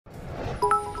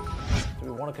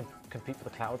you want to compete for the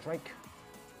Cloud Drake?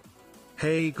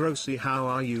 Hey Grossy, how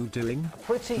are you doing?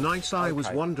 Pretty nice. I was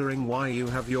okay. wondering why you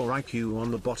have your IQ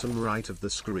on the bottom right of the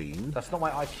screen. That's not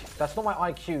my IQ. That's not my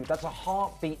IQ. That's a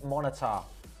heartbeat monitor.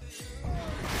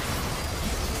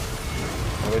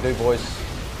 What do we do, boys?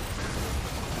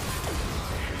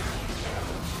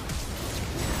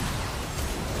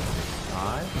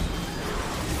 Nice.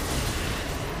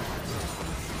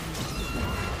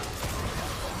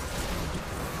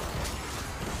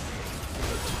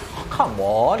 Oh, come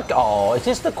on. Oh, is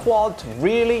this the quad?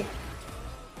 Really?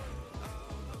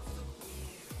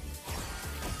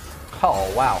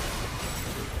 Oh, wow.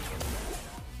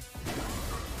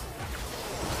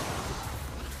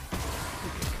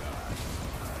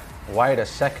 Wait a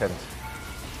second.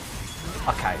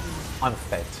 Okay, I'm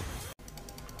fed.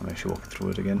 I'm actually walking through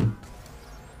it again.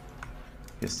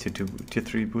 Yes, tier 2, tier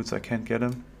 3 boots, I can't get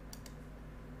him.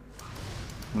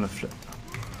 I'm gonna flip.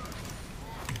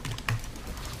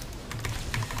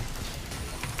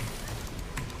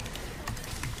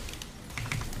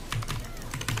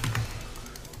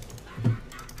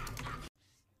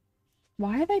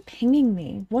 Why are they pinging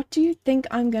me? What do you think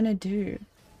I'm gonna do?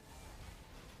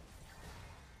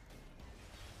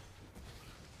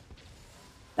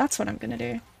 That's what I'm gonna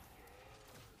do.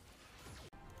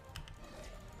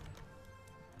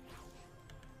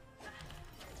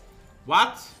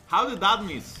 What? How did that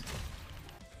miss?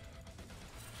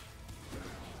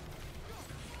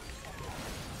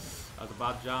 That's a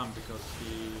bad jump because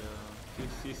he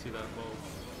CC'd that ball.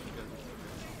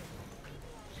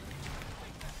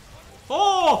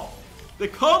 Oh! The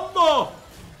combo!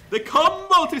 The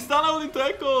combo! Tristana with into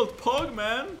Echo! Pog,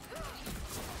 man!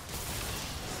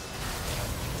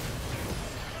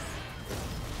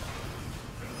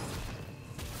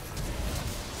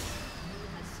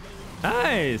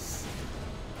 Nice!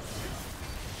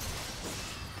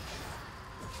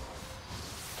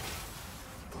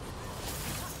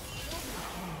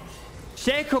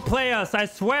 Shaco players, I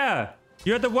swear!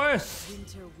 You're the worst!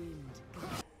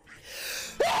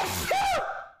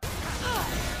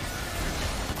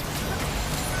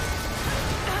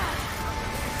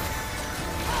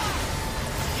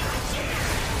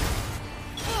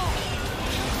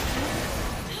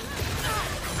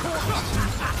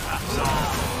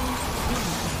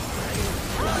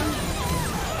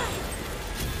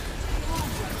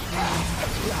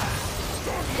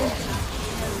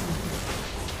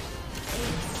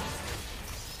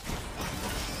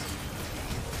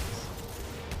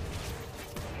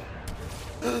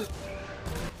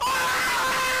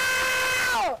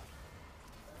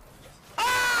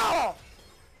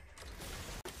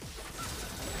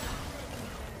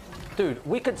 Dude,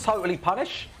 we could totally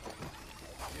punish.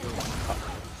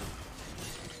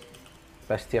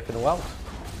 Best TF in the world.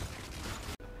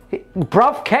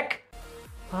 Bruv, Keck.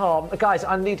 Oh, guys,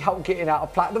 I need help getting out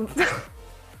of platinum. Okay,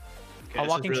 I'm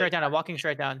walking straight down. I'm walking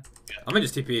straight down. I'm gonna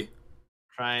just TP.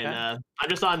 Trying. I'm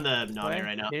just on the Nanner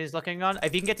right now. He's looking on.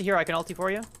 If you can get to here, I can ulti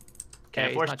for you. Okay,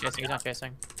 he's not chasing. He's not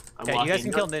chasing. Okay, you guys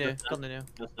can kill Nunu. Kill Nunu.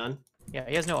 That's done. Yeah,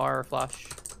 he has no R or flash.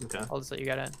 Okay. I'll just let you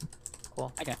get in.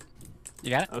 Cool. Okay. You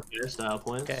got it? Okay, style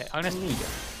points. Okay, I'm gonna.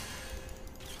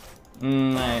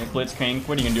 Blitzcrank.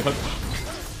 What are you gonna do? Hook?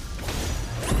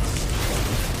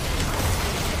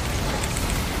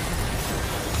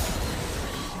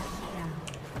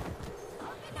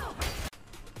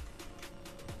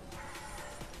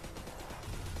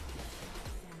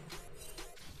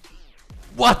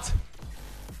 What?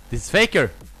 This is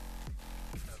Faker.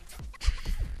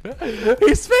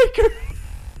 He's Faker.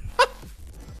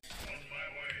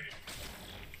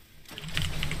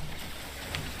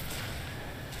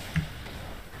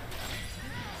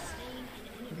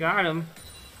 Got him.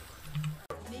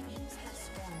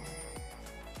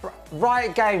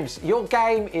 Riot Games, your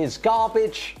game is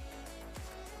garbage.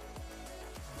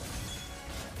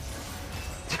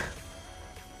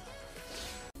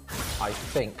 I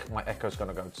think my Echo's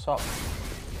gonna go top.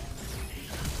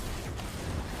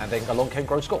 And then along came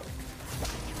GrossGore.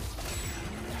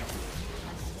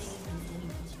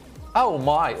 Oh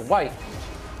my, wait.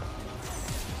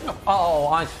 Oh,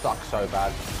 I'm stuck so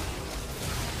bad.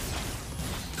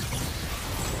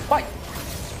 Wait.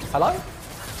 Hello?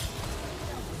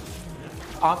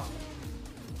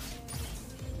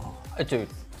 Dude,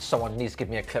 someone needs to give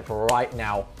me a clip right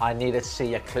now. I need to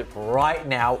see a clip right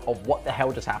now of what the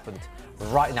hell just happened.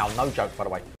 Right now, no joke, by the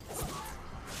way.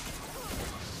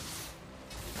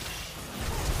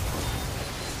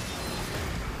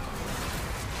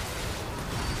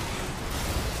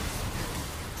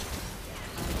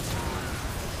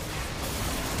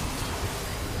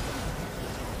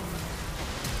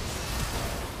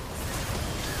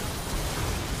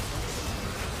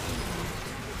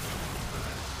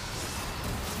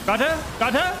 Got her!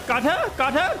 Got her! Got her!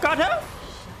 Got her! Got her!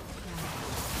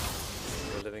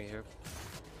 We're living here.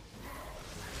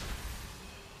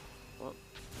 Well,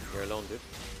 you're alone, dude.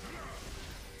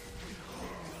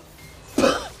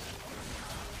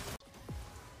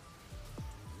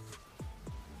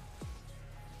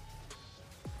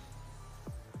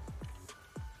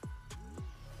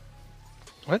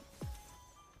 What?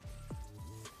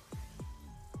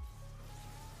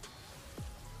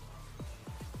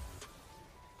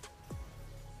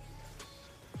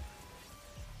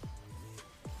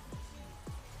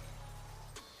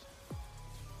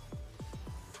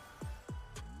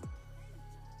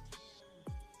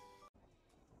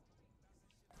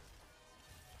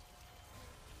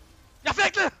 Jag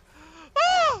fick det!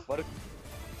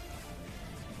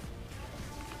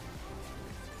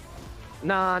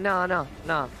 No,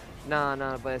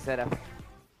 no puede ser.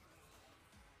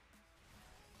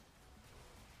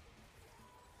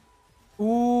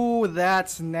 Ooh,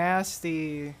 that's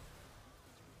nasty.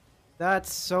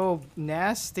 That's so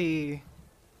nasty.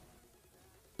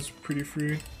 It's pretty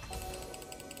free.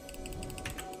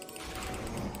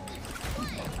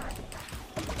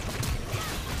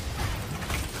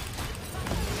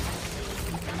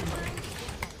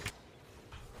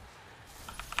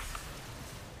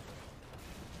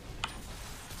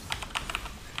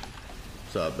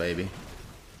 What's up, baby?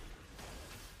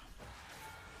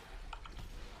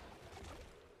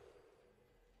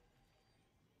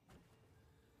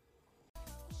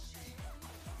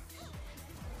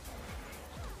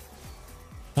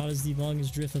 How is the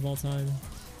longest drift of all time?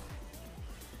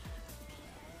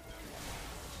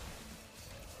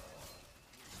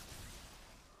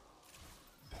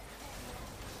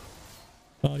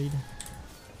 Bodied.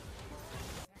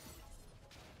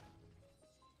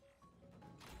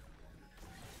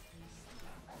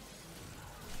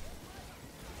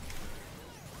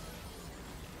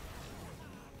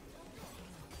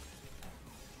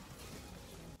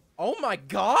 Oh my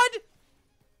god!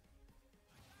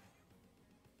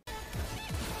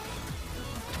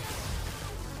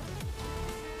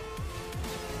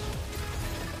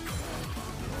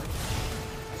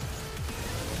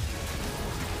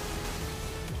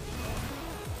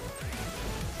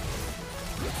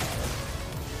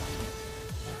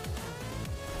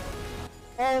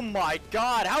 Oh my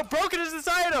god, how broken is this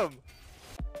item?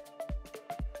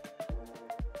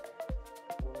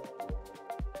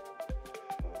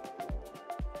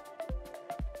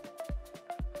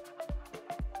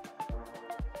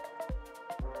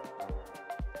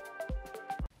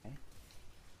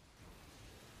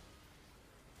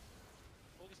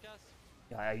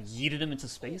 I yeeted him into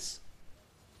space.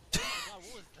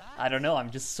 I don't know, I'm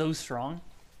just so strong.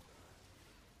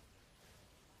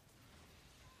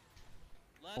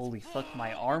 Holy fuck,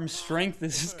 my arm strength,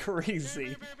 this is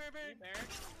crazy.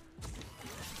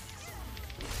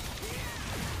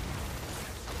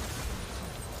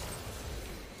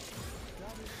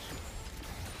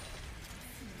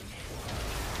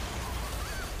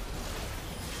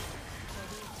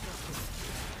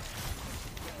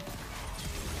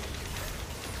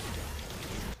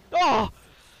 Oh!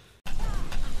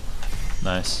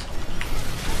 Nice.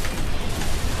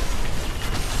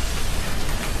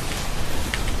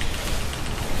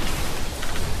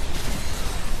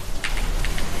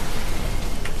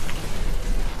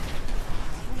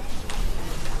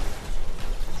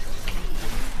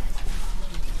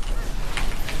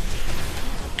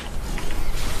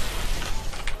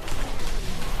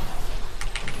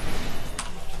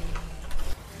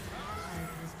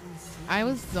 I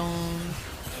was zoned.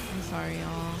 I'm sorry,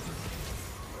 y'all.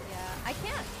 Yeah,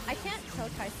 I can't kill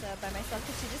Kaisa by myself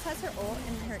because she just has her ult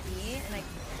and her E, and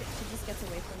she just gets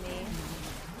away from me.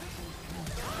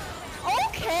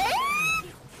 Okay.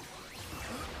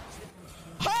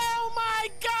 Oh my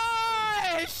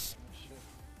gosh!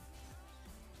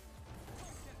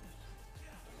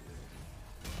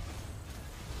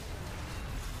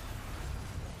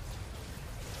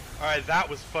 Alright, that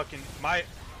was fucking my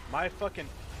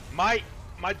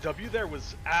W there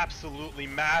was absolutely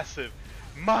massive.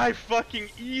 My fucking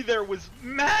E there was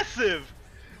massive.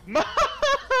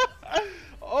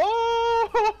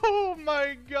 Oh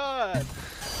my god.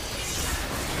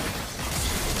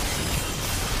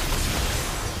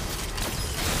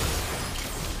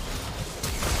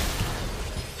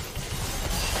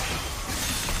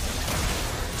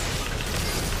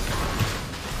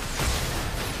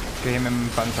 Geh mit dem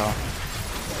Panther.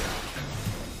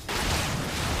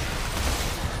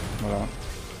 Voilà.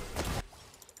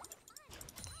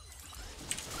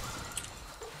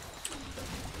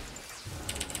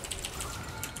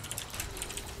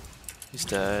 He's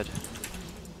dead.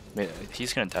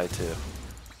 He's gonna die too.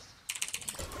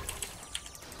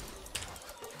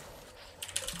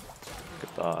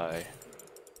 Bye.